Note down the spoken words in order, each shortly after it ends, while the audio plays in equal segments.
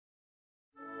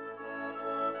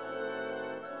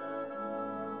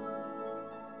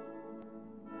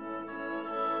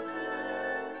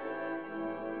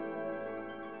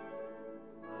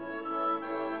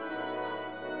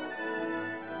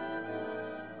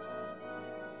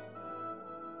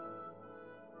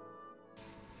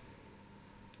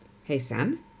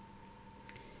Hejsan!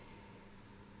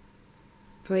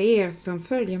 För er som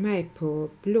följer mig på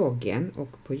bloggen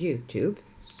och på Youtube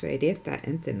så är detta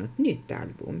inte något nytt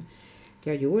album.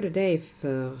 Jag gjorde det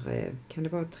för, kan det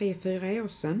vara 3-4 år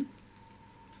sedan.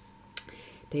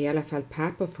 Det är i alla fall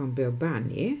papper från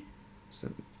Bunny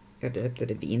som jag döpte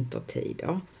det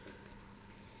vintertider.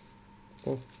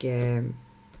 Och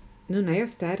nu när jag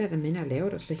städade mina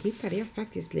lådor så hittade jag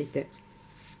faktiskt lite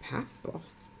papper,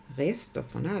 rester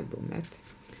från albumet.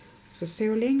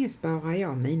 Så länge sparar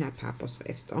jag mina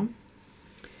pappersrester.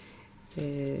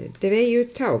 Det var ju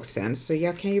ett tag sedan så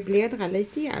jag kan ju bläddra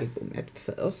lite i albumet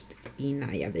först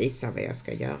innan jag visar vad jag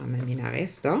ska göra med mina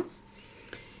rester.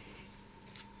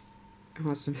 Jag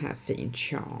har sån här fin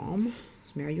charm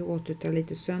som jag har gjort av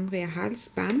lite söndriga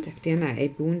halsband. Denna är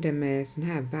bunden med sån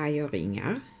här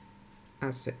vajerringar.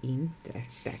 Alltså inte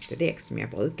stacked däck som jag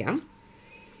brukar.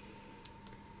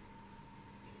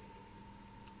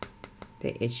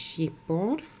 Det är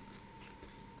chipboard.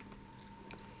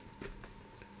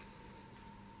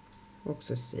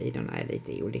 Också sidorna är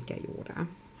lite olika gjorda.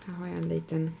 Här har jag en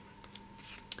liten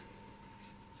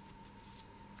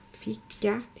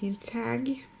ficka till en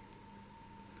tagg.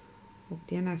 Och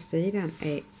denna sidan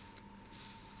är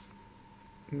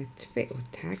med 2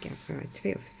 taggar, så är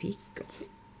 2 fickor.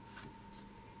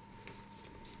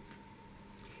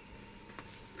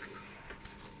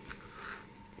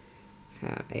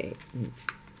 Här är en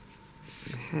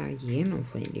sån här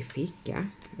genomskinlig ficka,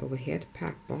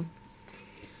 overheadpapper.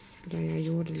 Där jag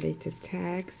gjorde lite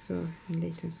tags och en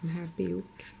liten sån här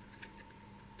bok.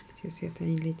 Jag sätter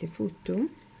in lite foto.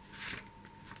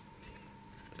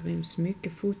 Det ryms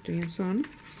mycket foto i en sån.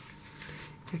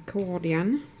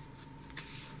 Ackordion.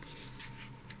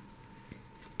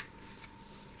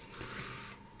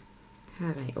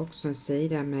 Här är också en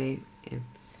sida med en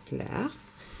flärp.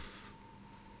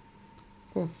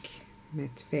 Och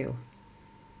med 2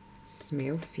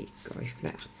 små fickor i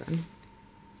flärpen.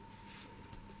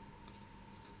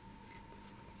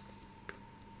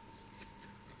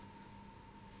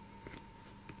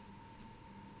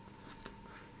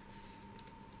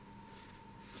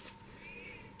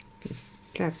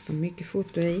 Plats för mycket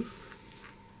foto i.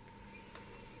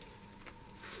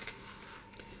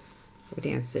 Och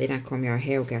den sidan kom jag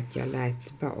ihåg att jag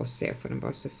lät vara så för den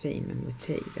var så fin med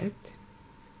motivet.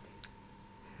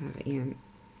 Här är en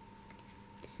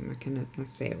som man kan öppna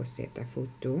så och sätta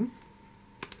foto.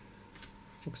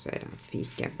 Och så är det en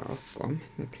ficka bakom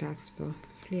med plats för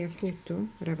fler foto.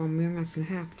 Och det var många sådana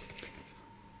här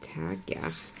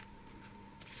taggar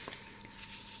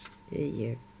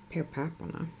på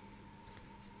papperna.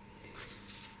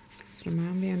 Så de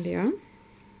använder jag.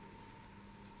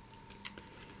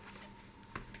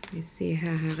 Vi ser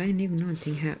här är nog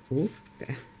någonting här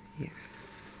uppe. Ja,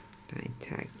 där är en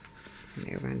tagg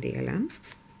ovan delen.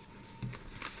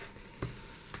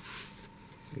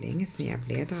 Så länge sedan jag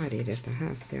bläddrade i detta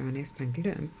här så jag har nästan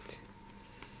glömt.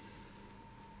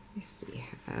 Vi ser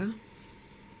här.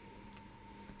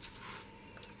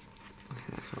 Och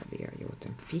här har vi gjort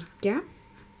en ficka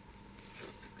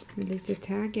med lite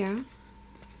taggar.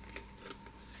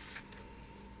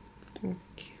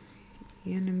 Och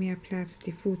ännu mer plats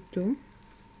till foto.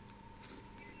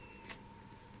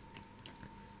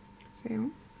 Så.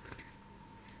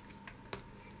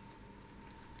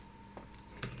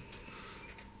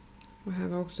 Och här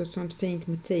var också ett sånt fint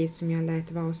motiv som jag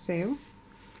lät vara så.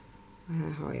 Och här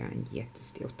har jag en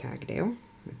jättestor tagg då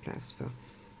med plats för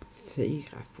 4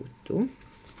 foto.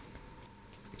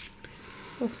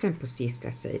 Och sen på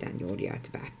sista sidan gjorde jag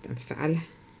ett vattenfall.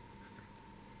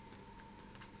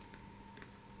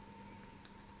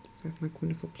 Så att man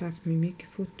kunde få plats med mycket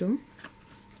foto.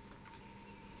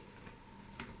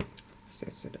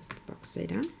 Så ser det ut på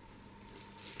baksidan.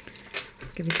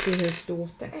 Ska vi se hur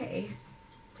stort det är.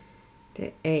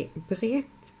 Det är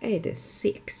brett är det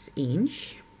 6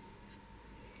 inch.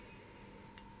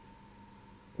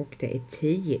 Och det är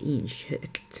 10 inch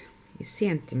högt. I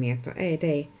centimeter är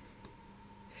det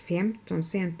 15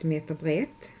 centimeter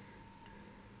brett.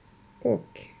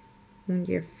 Och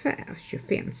ungefär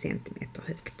 25 centimeter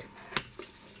högt.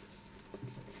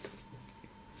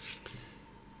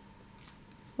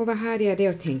 Och vad hade jag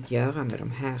då tänkt göra med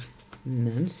de här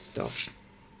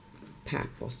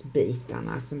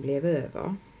mönsterpappersbitarna som blev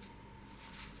över?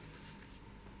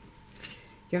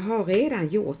 Jag har redan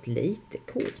gjort lite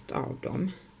kort av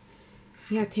dem.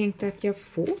 Men jag tänkte att jag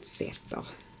fortsätter.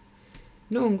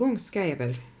 Någon gång ska jag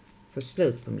väl få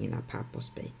slut på mina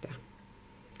pappersbitar.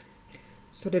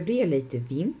 Så det blir lite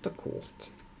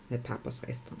vinterkort med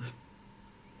pappersresterna.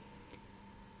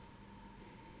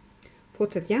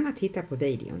 Fortsätt gärna titta på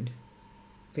videon.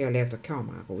 För jag låter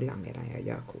kameran rulla medan jag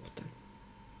gör korten.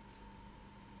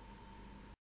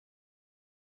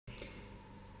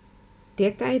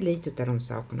 Detta är lite av de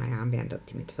sakerna jag använder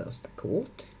till mitt första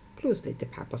kort. Plus lite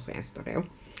pappersrester då.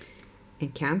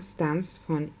 En kantstans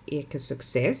från Eko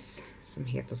Success som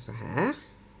heter så här.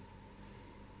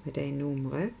 Med det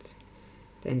numret.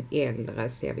 Den äldre,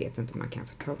 så jag vet inte om man kan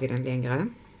få tag i den längre.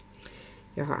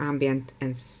 Jag har använt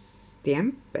en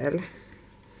stämpel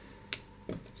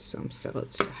som ser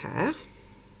ut så här.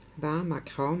 Varma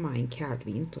kramar i en kall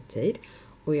vintertid.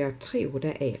 Och jag tror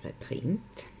det är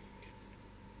reprint.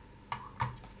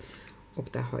 Och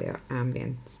där har jag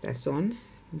använt Stasson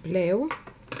blå.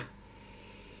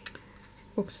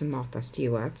 Också Martha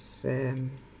Stewarts.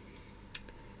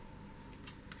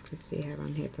 Ska se här vad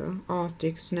den heter.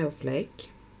 Arctic Snowflake.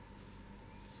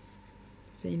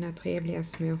 Fina trevliga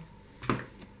små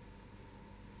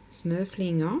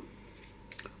snöflingor.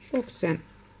 Och sen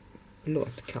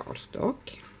blått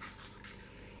cardstock.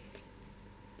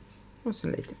 Och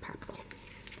sen lite papper.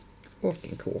 Och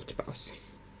en kortbas.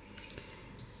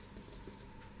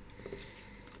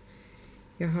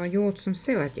 Jag har gjort som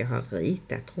så att jag har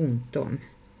ritat runt om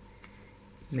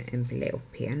med en blå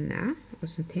penna. Och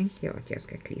sen tänkte jag att jag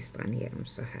ska klistra ner dem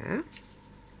så här.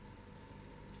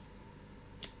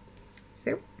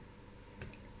 Så.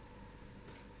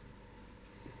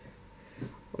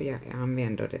 Och jag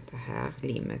använder det här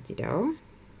limmet idag.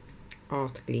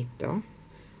 Art glitter.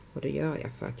 Och det gör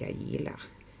jag för att jag gillar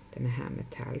den här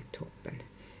metalltoppen.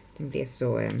 Den blir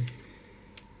så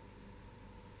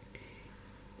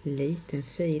liten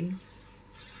fil.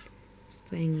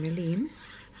 Sträng med lim.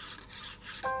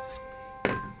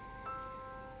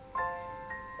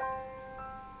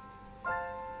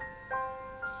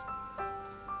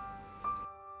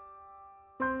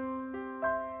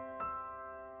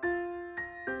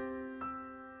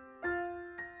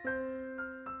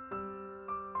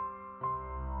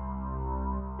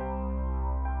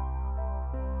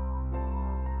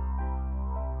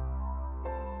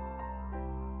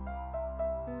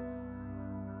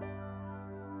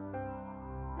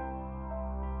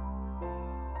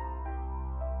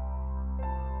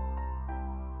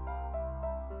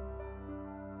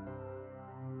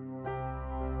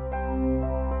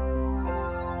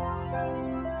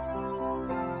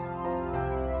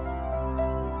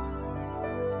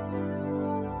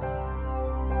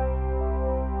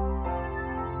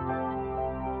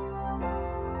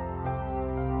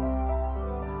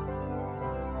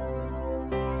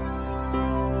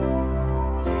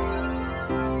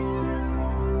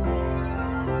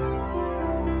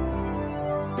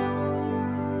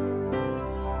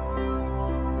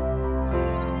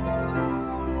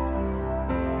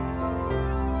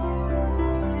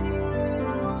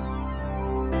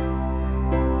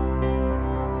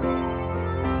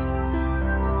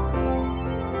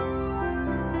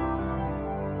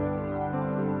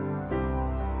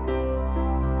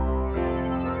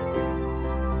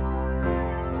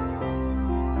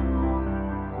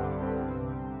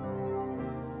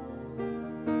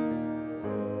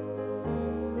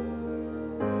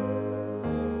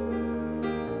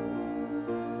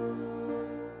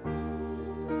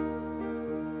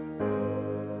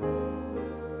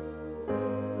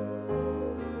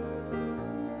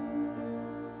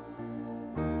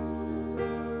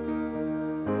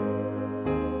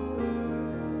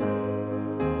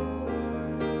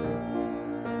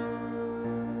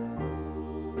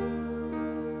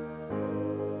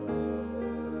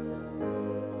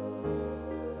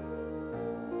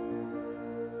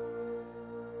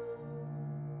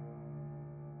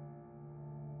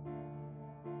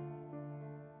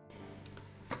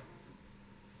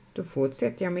 Då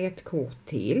fortsätter jag med ett kort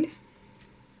till.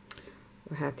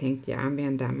 Och här tänkte jag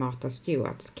använda Martha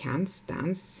Stewarts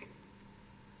kantstans.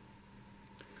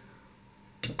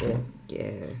 Och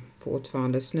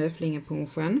fortfarande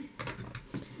snöflingepunschen.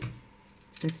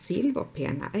 En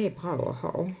silverpenna är bra att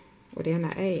ha. Och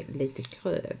denna är lite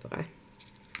grövre.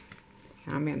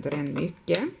 Jag använder den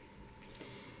mycket.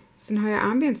 Sen har jag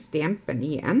använt stämpeln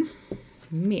igen.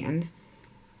 Men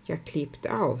jag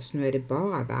klippte av, så nu är det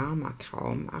bara varma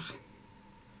kramar.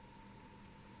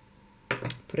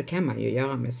 För det kan man ju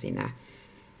göra med sina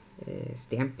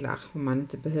stämplar. Om man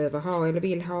inte behöver ha eller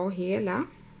vill ha hela.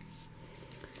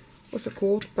 Och så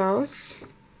kortbas.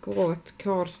 Grått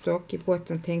cardstock i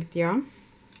botten tänkte jag.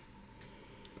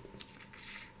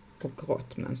 Och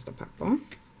grått mönsterpapper.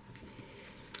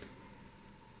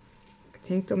 Jag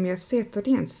tänkte om jag sätter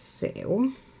den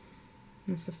så.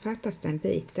 Men så fattas det en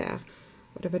bit där.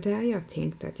 Och det var där jag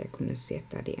tänkte att jag kunde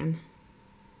sätta den.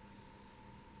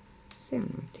 Så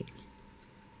någonting.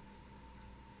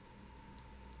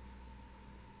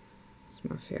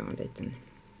 jag får en liten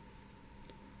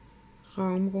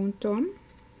ram runt om.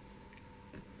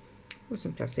 Och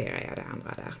sen placerar jag det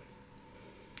andra där.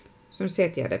 Så nu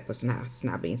sätter jag det på sån här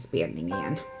snabb inspelning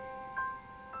igen.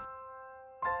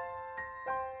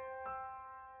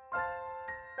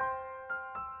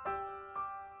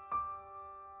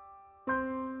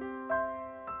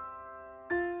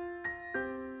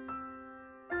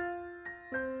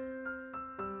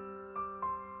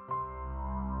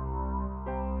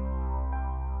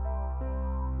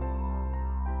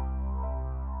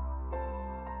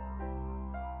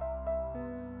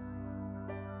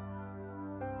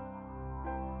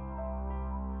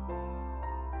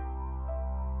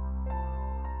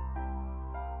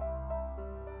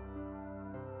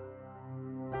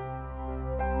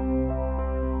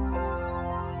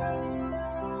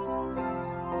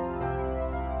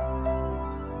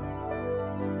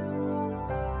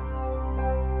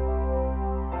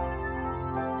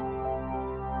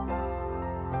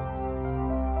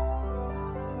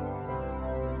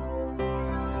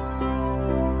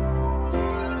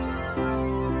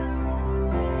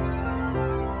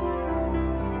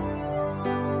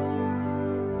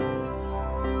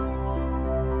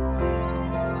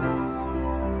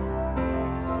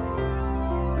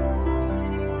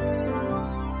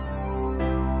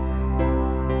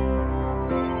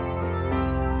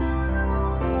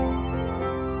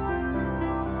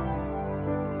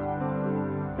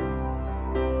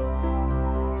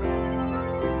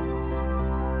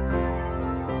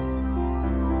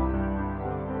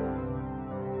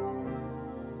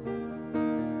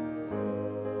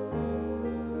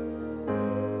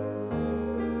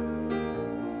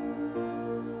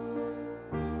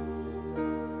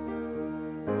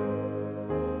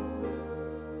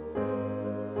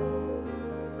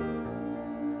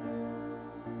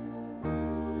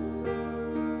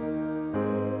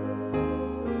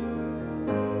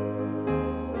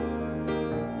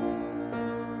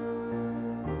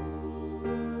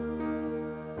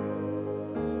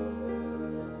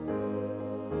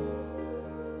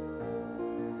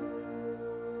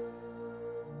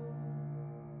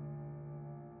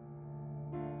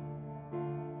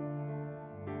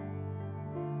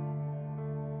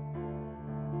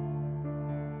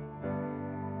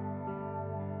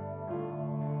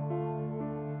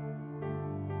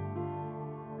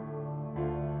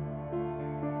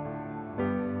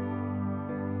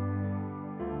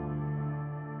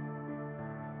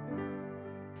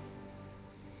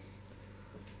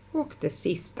 Och det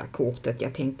sista kortet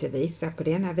jag tänkte visa på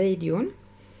denna videon.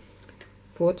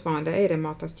 Fortfarande är det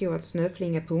Martha Stewarts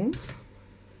snöflingepump.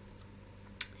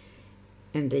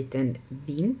 En liten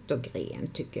vintergren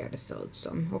tycker jag det ser ut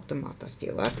som. Och Martha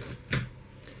Stewart.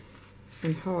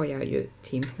 Sen har jag ju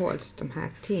Tim Holtz de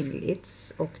här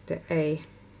Tinlits. Och det är,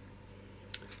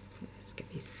 ska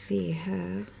vi se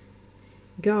här,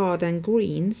 Garden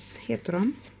Greens heter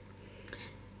de.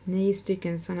 9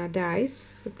 stycken sådana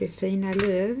dice, så blir fina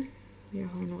löv. Jag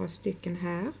har några stycken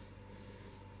här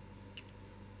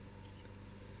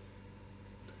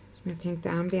som jag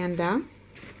tänkte använda.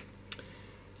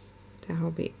 Där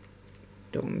har vi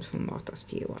de från Martha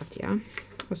Stewart, ja.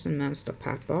 Och så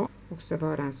mönsterpapper. Och så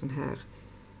var det en sån här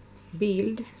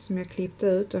bild som jag klippte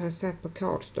ut och har satt på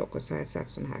cardstock, och så har jag satt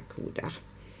såna här kuddar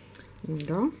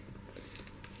under.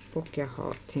 Och jag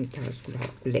har tänkt att jag skulle ha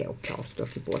blå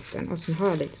cardstock i botten. Och så har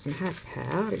jag lite såna här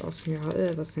pärlor som jag har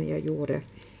över sen jag gjorde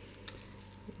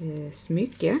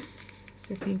smycke.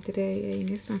 Så jag tänkte det är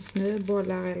nästan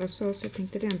snöbollar eller så. Så jag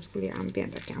tänkte den skulle jag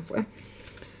använda kanske.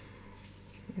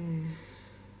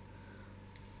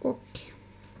 Och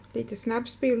lite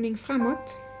snabbspolning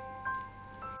framåt.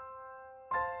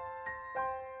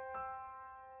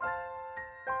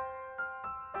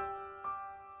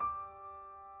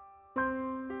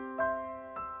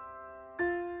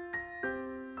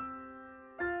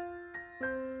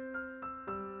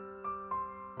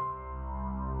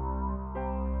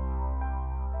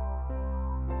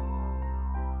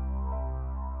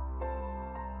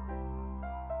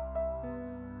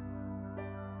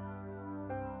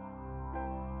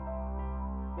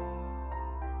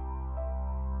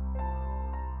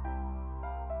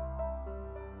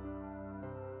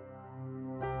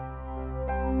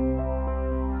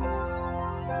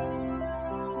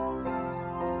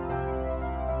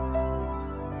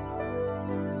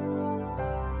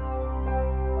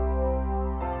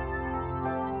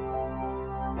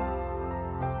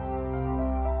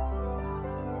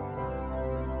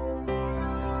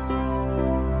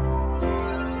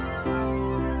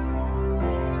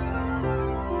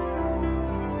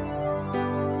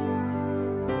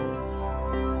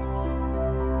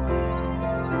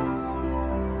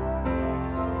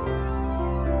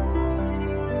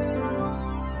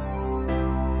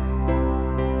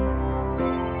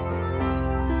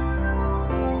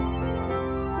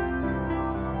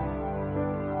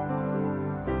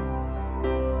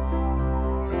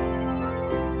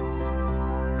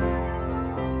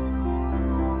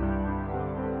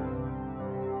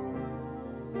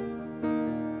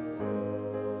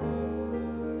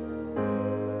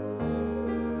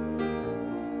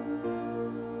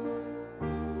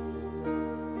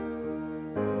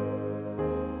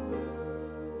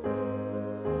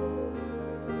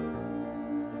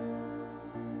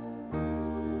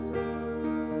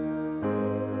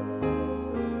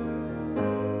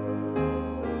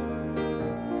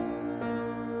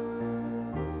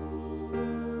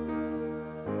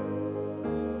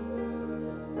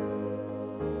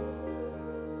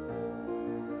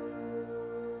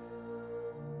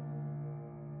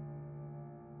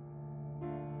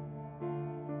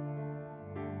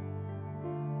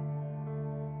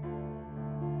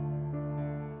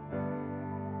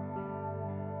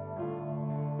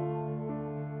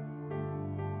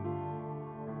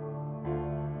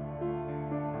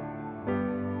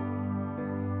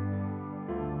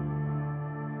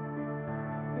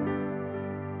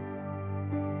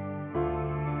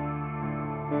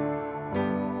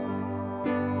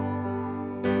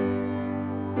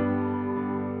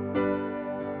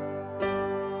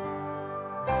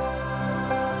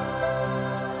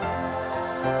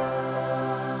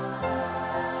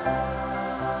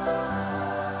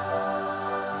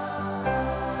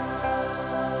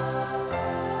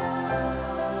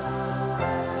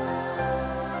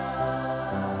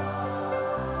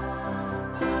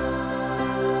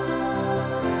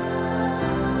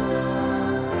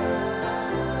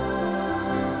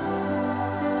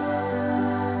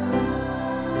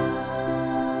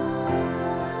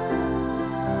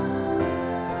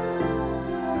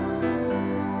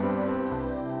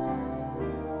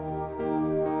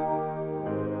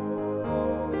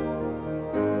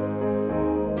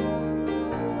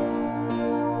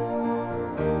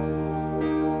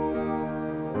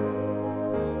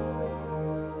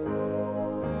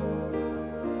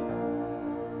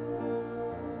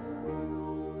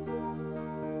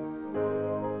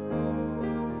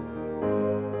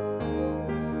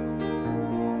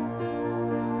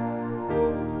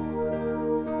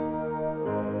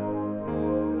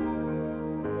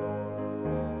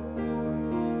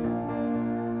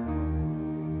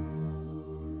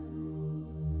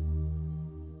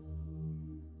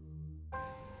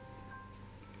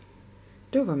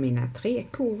 Då var mina 3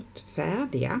 kort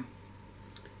färdiga.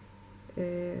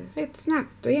 Rätt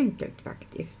snabbt och enkelt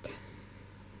faktiskt.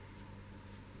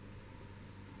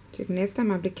 Tycker nästan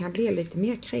man kan bli lite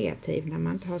mer kreativ när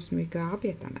man inte har så mycket att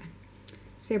arbeta med.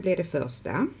 Så blir det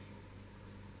första.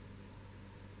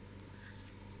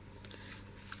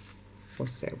 Och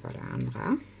så var det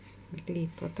andra. Med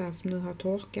glittret där som nu har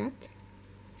torkat.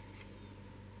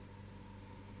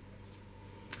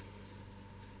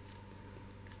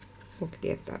 Och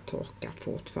detta torkar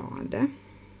fortfarande.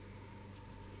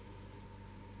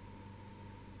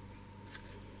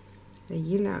 Jag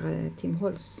gillar Tim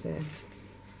Holtz,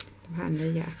 de här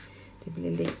nya. Det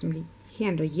blir liksom,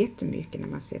 händer jättemycket när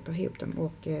man sätter ihop dem.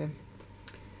 Och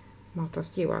Martha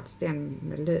Stewarts, den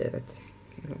med lövet,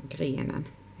 eller grenen,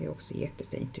 är också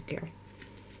jättefint tycker jag.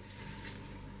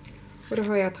 Och då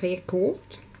har jag 3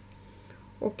 kort.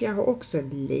 Och jag har också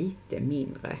lite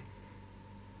mindre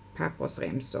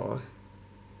pappersremsor,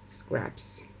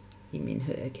 scraps i min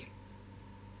hög.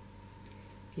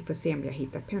 Vi får se om jag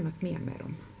hittar på något mer med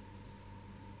dem.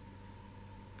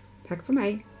 Tack för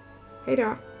mig. Hej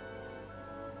då!